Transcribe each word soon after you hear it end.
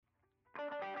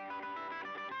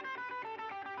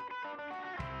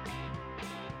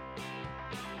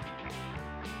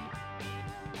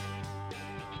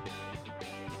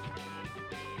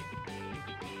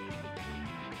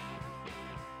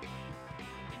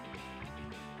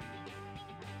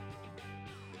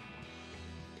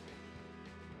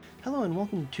Hello and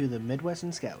welcome to the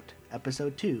Midwestern Scout,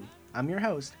 Episode 2. I'm your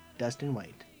host, Dustin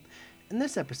White. In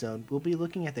this episode, we'll be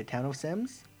looking at the town of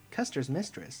Sims, Custer's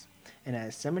Mistress, and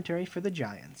a cemetery for the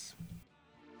Giants.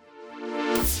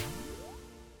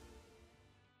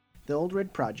 The Old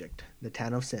Red Project, the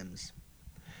town of Sims.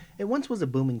 It once was a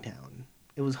booming town.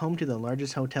 It was home to the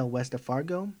largest hotel west of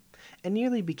Fargo, and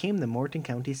nearly became the Morton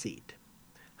County seat.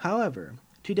 However,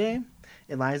 today,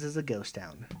 it lies as a ghost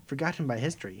town, forgotten by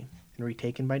history and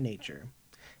retaken by nature.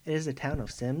 It is the town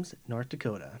of Sims, North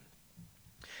Dakota.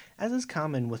 As is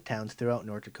common with towns throughout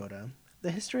North Dakota, the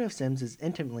history of Sims is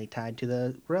intimately tied to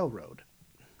the railroad.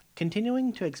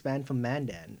 Continuing to expand from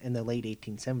Mandan in the late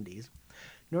 1870s,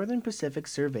 Northern Pacific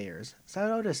surveyors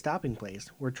sought out a stopping place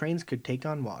where trains could take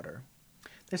on water.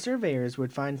 The surveyors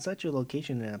would find such a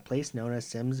location in a place known as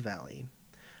Sims Valley.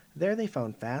 There they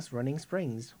found fast-running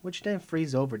springs, which didn't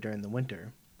freeze over during the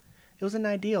winter. It was an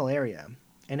ideal area,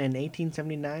 and in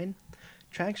 1879,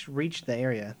 tracks reached the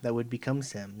area that would become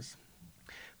Sims.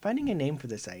 Finding a name for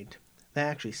the site that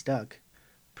actually stuck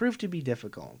proved to be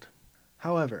difficult.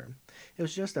 However, it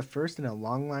was just the first in a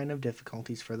long line of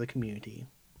difficulties for the community.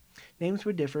 Names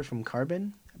would differ from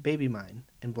Carbon, Baby Mine,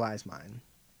 and Bly's Mine.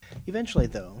 Eventually,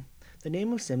 though, the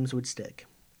name of Sims would stick,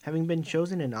 having been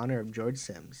chosen in honor of George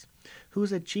Sims, who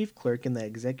was a chief clerk in the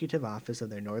executive office of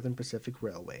the Northern Pacific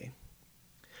Railway.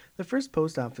 The first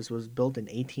post office was built in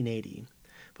 1880,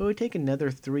 but it would take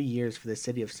another 3 years for the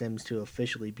city of Sims to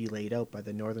officially be laid out by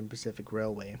the Northern Pacific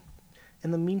Railway.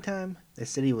 In the meantime, the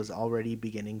city was already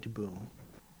beginning to boom.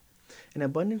 An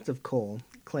abundance of coal,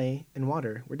 clay, and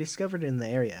water were discovered in the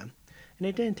area, and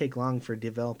it didn't take long for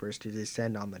developers to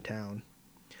descend on the town.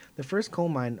 The first coal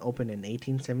mine opened in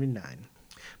 1879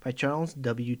 by Charles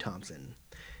W. Thompson.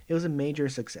 It was a major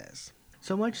success,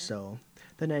 so much so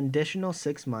that an additional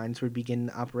 6 mines would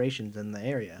begin operations in the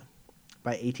area.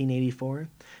 By 1884,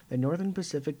 the Northern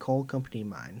Pacific Coal Company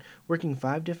mine, working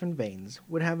 5 different veins,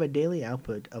 would have a daily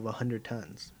output of 100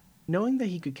 tons. Knowing that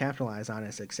he could capitalize on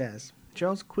his success,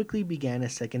 Charles quickly began a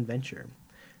second venture.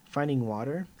 Finding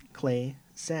water, clay,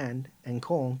 sand, and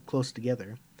coal close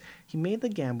together, he made the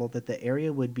gamble that the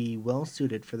area would be well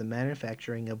suited for the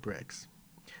manufacturing of bricks.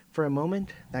 For a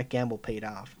moment, that gamble paid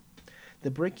off.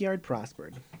 The brickyard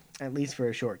prospered, at least for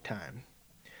a short time,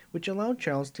 which allowed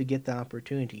Charles to get the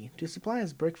opportunity to supply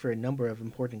his brick for a number of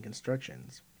important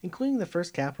constructions, including the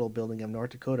first Capitol building of North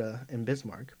Dakota in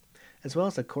Bismarck, as well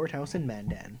as a courthouse in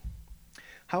Mandan.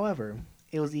 However,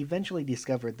 it was eventually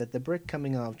discovered that the brick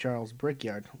coming out of Charles'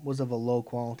 brickyard was of a low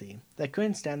quality that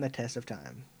couldn't stand the test of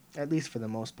time, at least for the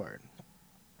most part.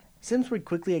 Sims would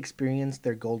quickly experience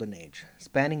their golden age,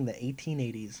 spanning the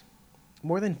 1880s.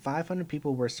 More than 500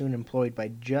 people were soon employed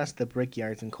by just the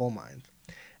brickyards and coal mines,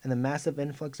 and the massive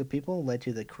influx of people led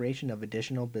to the creation of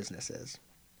additional businesses.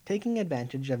 Taking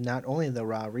advantage of not only the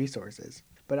raw resources,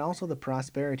 but also the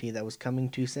prosperity that was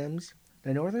coming to Sims,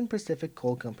 the Northern Pacific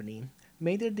Coal Company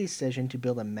made the decision to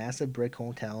build a massive brick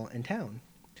hotel in town,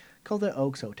 called the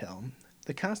Oaks Hotel.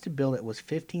 The cost to build it was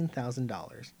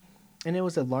 $15,000, and it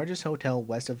was the largest hotel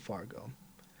west of Fargo.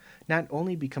 Not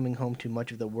only becoming home to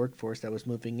much of the workforce that was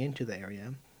moving into the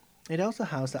area, it also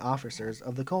housed the officers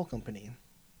of the coal company.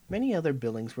 Many other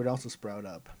buildings would also sprout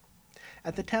up.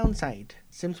 At the town site,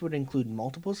 Sims would include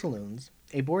multiple saloons,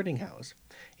 a boarding house,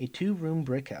 a 2-room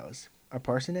brick house, a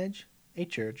parsonage, a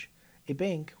church, a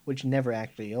bank which never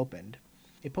actually opened,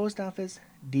 a post office,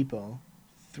 depot,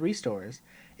 3 stores,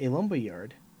 a lumber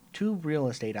yard, 2 real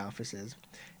estate offices,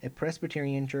 a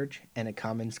Presbyterian church, and a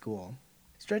common school.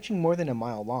 Stretching more than a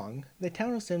mile long, the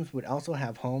town of Sims would also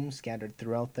have homes scattered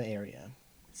throughout the area.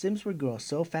 Sims would grow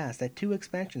so fast that 2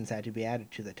 expansions had to be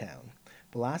added to the town,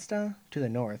 Belasta to the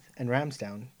north and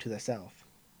Ramstown to the south.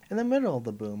 In the middle of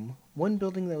the boom, one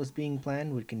building that was being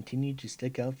planned would continue to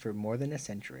stick out for more than a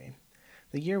century.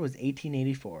 The year was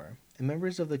 1884, and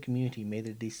members of the community made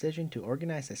the decision to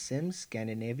organize a Sims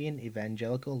Scandinavian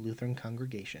Evangelical Lutheran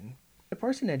congregation. The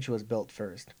parsonage was built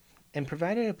first, and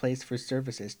provided a place for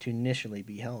services to initially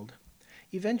be held.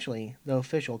 Eventually, the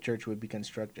official church would be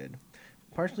constructed,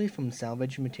 partially from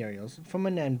salvaged materials from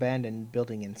an abandoned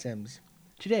building in Sims.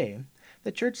 Today,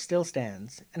 the church still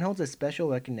stands and holds a special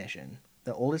recognition,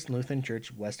 the oldest Lutheran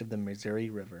church west of the Missouri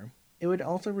River. It would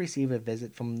also receive a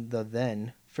visit from the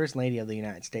then First Lady of the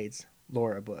United States,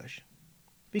 Laura Bush.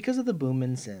 Because of the boom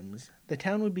in Sims, the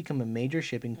town would become a major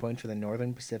shipping point for the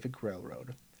Northern Pacific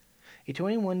Railroad. A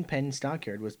 21-pen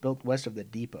stockyard was built west of the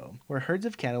depot, where herds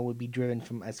of cattle would be driven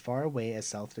from as far away as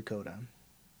South Dakota.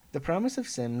 The promise of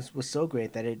Sims was so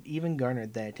great that it even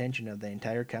garnered the attention of the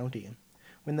entire county.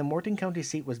 When the Morton County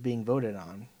seat was being voted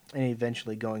on, and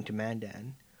eventually going to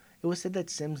Mandan, it was said that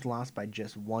Sims lost by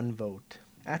just 1 vote.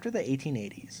 After the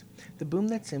 1880s, the boom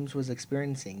that Sims was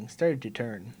experiencing started to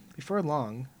turn. Before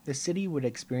long, the city would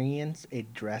experience a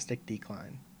drastic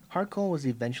decline. Hard coal was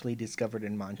eventually discovered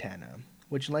in Montana,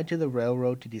 which led to the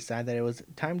railroad to decide that it was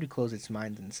time to close its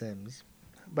mines in Sims.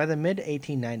 By the mid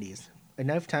 1890s,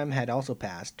 enough time had also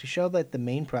passed to show that the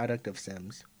main product of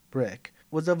Sims, brick,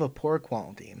 was of a poor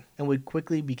quality and would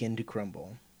quickly begin to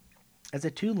crumble. As the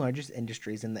two largest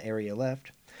industries in the area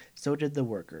left, so did the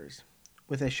workers.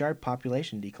 With a sharp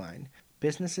population decline,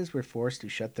 businesses were forced to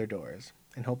shut their doors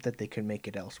and hope that they could make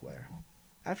it elsewhere.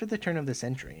 After the turn of the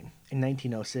century, in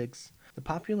 1906, the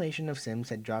population of Sims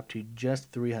had dropped to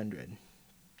just 300.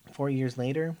 4 years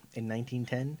later, in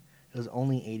 1910, it was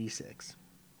only 86.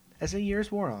 As the years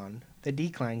wore on, the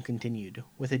decline continued,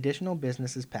 with additional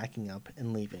businesses packing up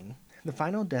and leaving. The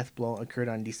final death blow occurred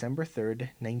on December 3rd,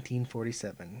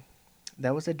 1947.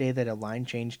 That was the day that a line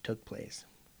change took place.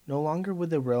 No longer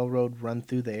would the railroad run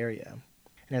through the area,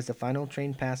 and as the final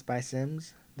train passed by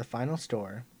Sims, the final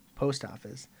store, post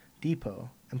office, depot,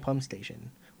 and pump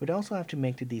station would also have to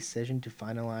make the decision to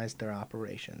finalize their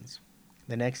operations.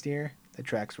 The next year, the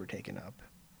tracks were taken up.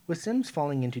 With Sims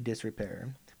falling into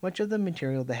disrepair, much of the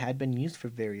material that had been used for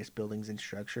various buildings and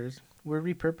structures were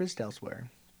repurposed elsewhere.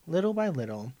 Little by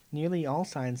little, nearly all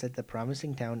signs that the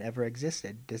promising town ever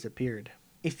existed disappeared.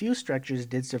 A few structures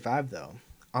did survive, though.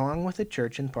 Along with the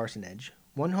church and parsonage,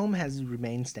 one home has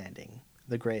remained standing,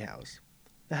 the Gray House.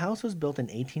 The house was built in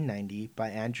 1890 by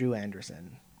Andrew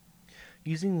Anderson.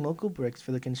 Using local bricks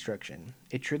for the construction,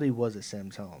 it truly was a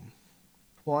Sims home.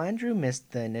 While Andrew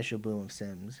missed the initial boom of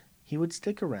Sims, he would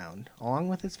stick around, along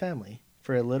with his family,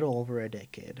 for a little over a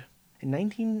decade. In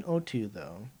 1902,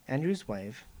 though, Andrew's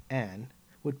wife, Anne,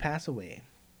 would pass away.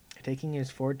 Taking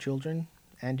his 4 children,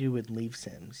 Andrew would leave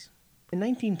Sims. In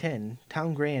 1910,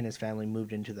 Tom Gray and his family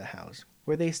moved into the house,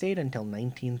 where they stayed until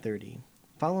 1930.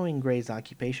 Following Gray's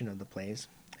occupation of the place,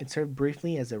 it served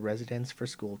briefly as a residence for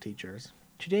school teachers.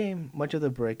 Today, much of the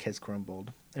brick has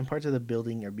crumbled, and parts of the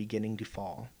building are beginning to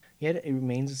fall. Yet it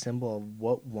remains a symbol of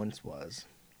what once was,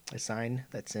 a sign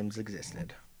that Sims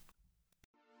existed.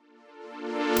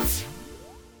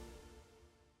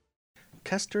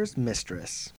 Custer's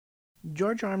Mistress.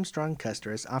 George Armstrong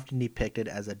Custer is often depicted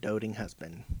as a doting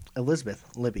husband. Elizabeth,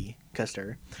 Libby,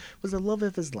 Custer, was the love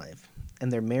of his life,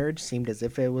 and their marriage seemed as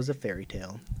if it was a fairy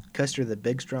tale. Custer the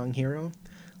big strong hero,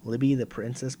 Libby the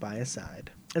princess by his side.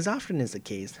 As often is the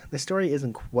case, the story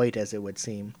isn't quite as it would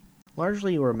seem.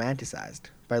 Largely romanticized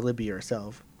by Libby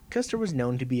herself, Custer was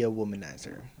known to be a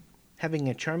womanizer. Having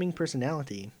a charming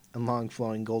personality and long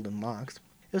flowing golden locks,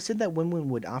 it was said that women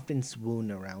would often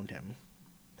swoon around him.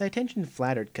 The attention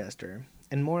flattered Custer,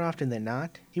 and more often than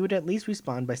not, he would at least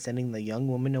respond by sending the young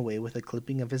woman away with a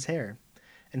clipping of his hair,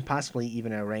 and possibly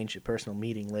even arrange a personal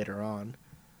meeting later on.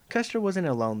 Custer wasn't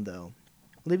alone, though.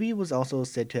 Libby was also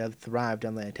said to have thrived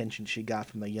on the attention she got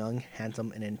from the young,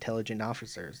 handsome, and intelligent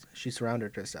officers she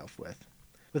surrounded herself with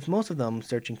most of them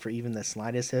searching for even the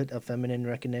slightest hint of feminine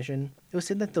recognition. It was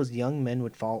said that those young men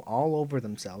would fall all over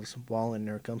themselves while in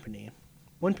her company.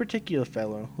 One particular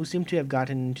fellow who seemed to have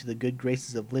gotten into the good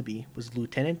graces of Libby was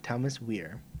Lieutenant Thomas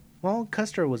Weir. While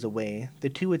Custer was away, the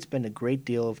two would spend a great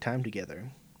deal of time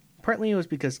together. Partly it was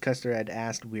because Custer had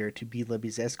asked Weir to be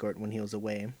Libby's escort when he was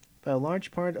away, but a large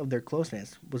part of their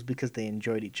closeness was because they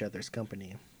enjoyed each other's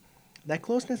company. That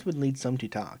closeness would lead some to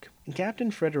talk, and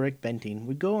Captain Frederick Benteen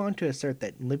would go on to assert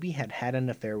that Libby had had an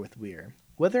affair with Weir.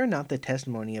 Whether or not the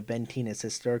testimony of Benteen is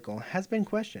historical has been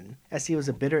questioned, as he was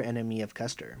a bitter enemy of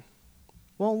Custer.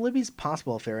 While Libby's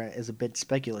possible affair is a bit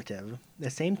speculative, the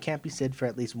same can't be said for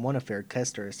at least one affair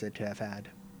Custer is said to have had.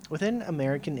 Within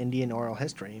American Indian oral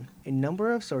history, a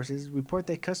number of sources report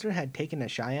that Custer had taken a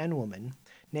Cheyenne woman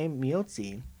named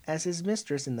Miotzi as his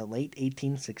mistress in the late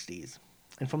 1860s,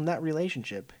 and from that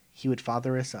relationship, he would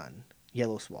father a son,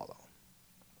 Yellow Swallow.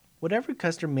 Whatever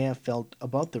Custer may have felt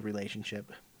about the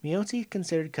relationship, Miotzi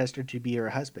considered Custer to be her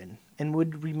husband and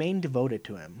would remain devoted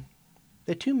to him.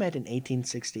 The two met in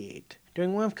 1868,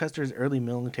 during one of Custer's early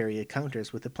military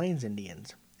encounters with the Plains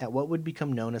Indians, at what would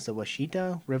become known as the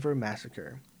Washita River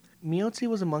Massacre. Miotzi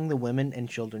was among the women and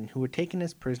children who were taken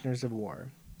as prisoners of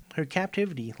war. Her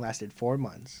captivity lasted 4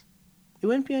 months. It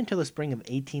wouldn't be until the spring of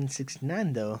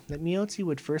 1869, though, that Miotzi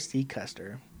would first see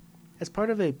Custer. As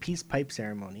part of a peace pipe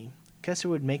ceremony, Custer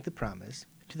would make the promise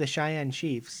to the Cheyenne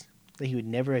chiefs that he would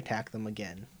never attack them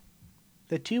again.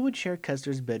 The two would share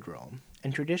Custer's bedroll,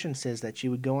 and tradition says that she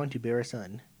would go on to bear a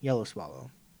son, Yellow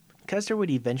Swallow. Custer would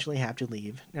eventually have to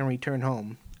leave and return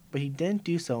home, but he didn't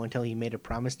do so until he made a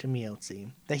promise to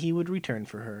Miotzi that he would return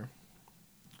for her.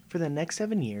 For the next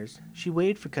 7 years, she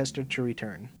waited for Custer to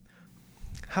return.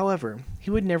 However, he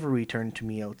would never return to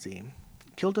Miotzi.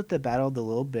 killed at the Battle of the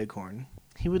Little Bighorn,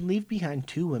 he would leave behind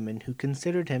 2 women who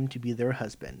considered him to be their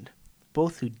husband,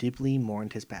 both who deeply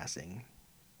mourned his passing.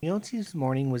 Mioci's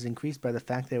mourning was increased by the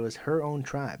fact that it was her own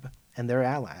tribe, and their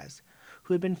allies,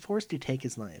 who had been forced to take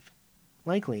his life.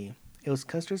 Likely, it was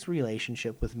Custer's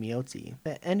relationship with Miyoci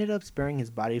that ended up sparing his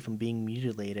body from being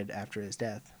mutilated after his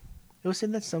death. It was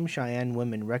said that some Cheyenne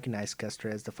women recognized Custer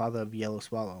as the father of Yellow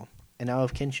Swallow, and out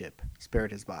of kinship,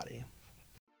 spared his body.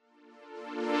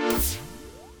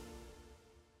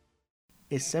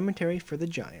 A cemetery for the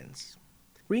giants.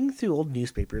 Reading through old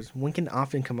newspapers, one can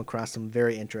often come across some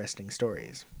very interesting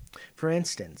stories. For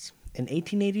instance, in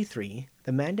 1883,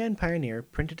 the Mandan Pioneer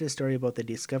printed a story about the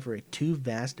discovery of 2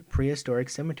 vast prehistoric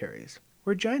cemeteries,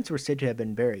 where giants were said to have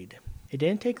been buried. It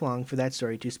didn't take long for that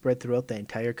story to spread throughout the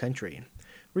entire country,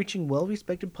 reaching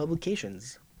well-respected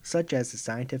publications, such as the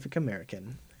Scientific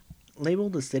American.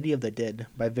 Labeled the City of the Dead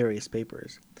by various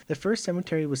papers, the first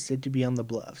cemetery was said to be on the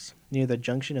bluffs, near the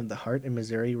junction of the Hart and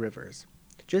Missouri rivers.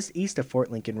 Just east of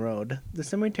Fort Lincoln Road, the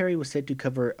cemetery was said to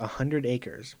cover 100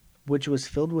 acres, which was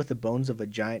filled with the bones of a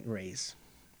giant race.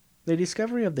 The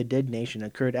discovery of the Dead Nation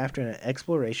occurred after an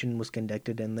exploration was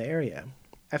conducted in the area.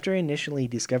 After initially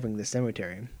discovering the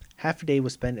cemetery, half a day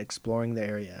was spent exploring the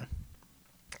area.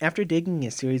 After digging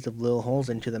a series of little holes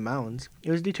into the mounds,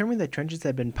 it was determined that trenches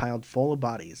had been piled full of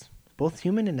bodies, both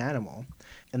human and animal,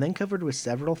 and then covered with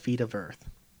several feet of earth.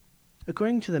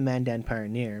 According to the Mandan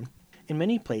Pioneer, in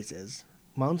many places,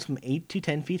 mounds from 8 to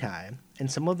 10 feet high,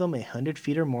 and some of them 100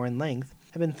 feet or more in length,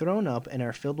 have been thrown up and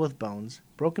are filled with bones,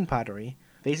 broken pottery,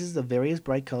 vases of various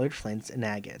bright-colored flints, and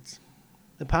agates.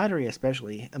 The pottery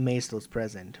especially amazed those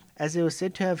present, as it was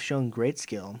said to have shown great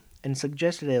skill, and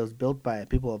suggested it was built by a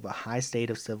people of a high state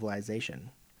of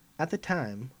civilization. At the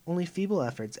time, only feeble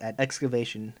efforts at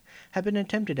excavation had been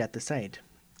attempted at the site,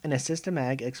 and a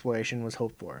systematic exploration was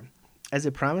hoped for, as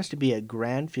it promised to be a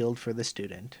grand field for the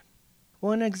student.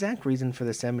 While an exact reason for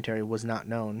the cemetery was not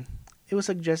known, it was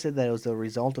suggested that it was the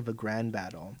result of a grand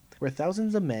battle, where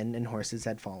thousands of men and horses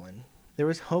had fallen. There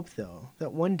was hope, though,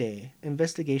 that one day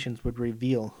investigations would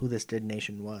reveal who this dead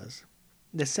nation was.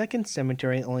 The second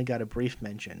cemetery only got a brief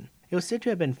mention. It was said to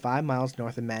have been 5 miles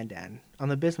north of Mandan, on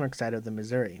the Bismarck side of the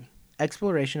Missouri.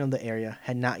 Exploration of the area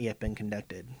had not yet been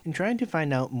conducted. In trying to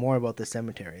find out more about the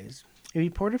cemeteries, a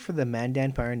reporter for the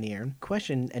Mandan Pioneer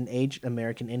questioned an aged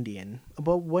American Indian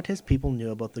about what his people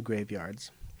knew about the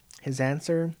graveyards. His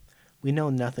answer: "We know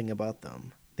nothing about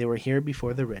them. They were here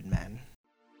before the red man."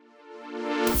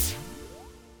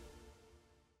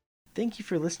 Thank you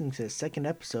for listening to the second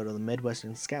episode of the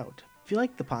Midwestern Scout. If you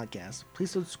like the podcast,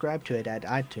 please subscribe to it at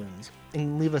iTunes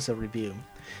and leave us a review.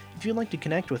 If you'd like to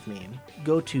connect with me,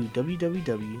 go to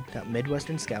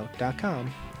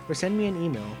www.midwesternscout.com or send me an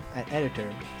email at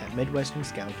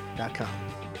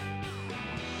editor@midwesternscout.com.